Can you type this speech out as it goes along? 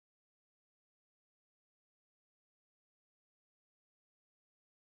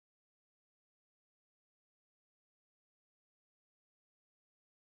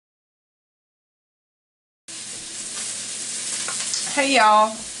Hey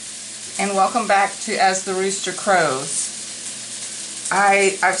y'all, and welcome back to As the Rooster Crows.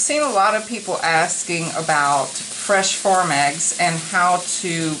 I've seen a lot of people asking about fresh farm eggs and how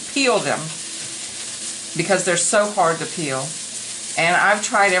to peel them because they're so hard to peel. And I've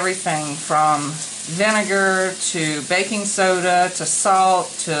tried everything from vinegar to baking soda to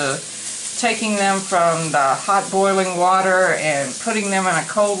salt to taking them from the hot boiling water and putting them in a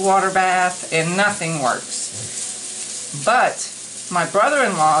cold water bath, and nothing works. But my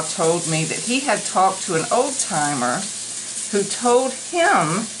brother-in-law told me that he had talked to an old-timer who told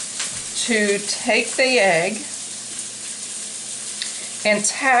him to take the egg and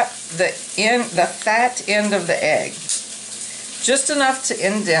tap the fat end of the egg, just enough to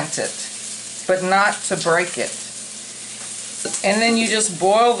indent it, but not to break it. And then you just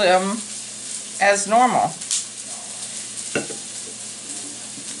boil them as normal.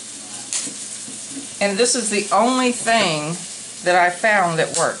 And this is the only thing that I found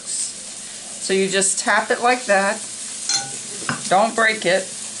that works. So you just tap it like that, don't break it,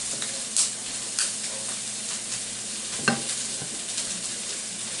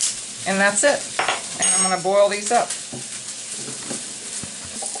 and that's it. And I'm going to boil these up.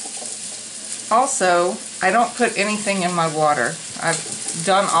 Also, I don't put anything in my water. I've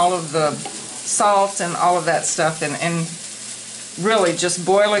done all of the salt and all of that stuff, and really just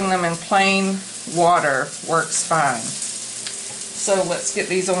boiling them in plain water works fine. So let's get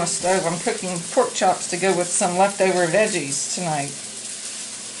these on the stove. I'm cooking pork chops to go with some leftover veggies tonight.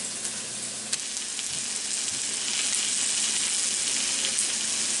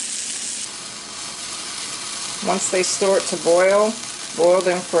 Once they start to boil, boil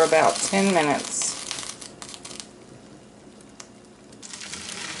them for about 10 minutes.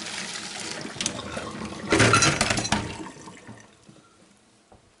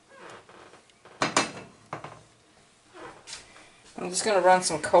 I'm just going to run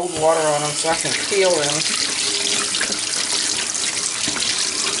some cold water on them so I can peel them.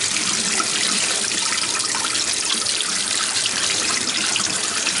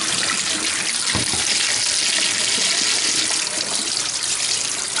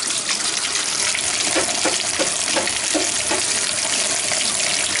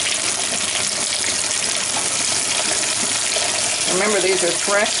 Remember, these are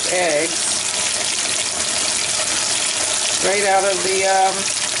fresh eggs. Right out of the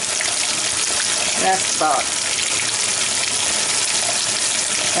nest box.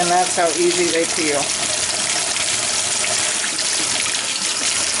 And that's how easy they peel.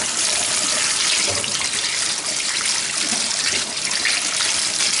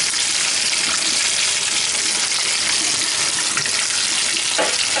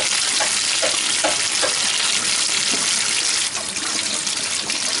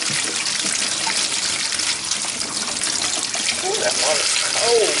 That water's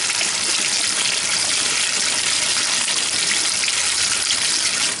cold.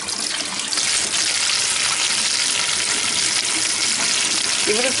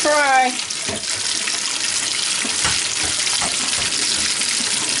 Give it a try.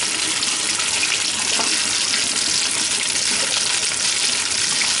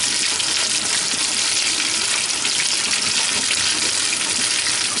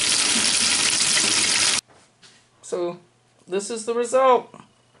 So this is the result.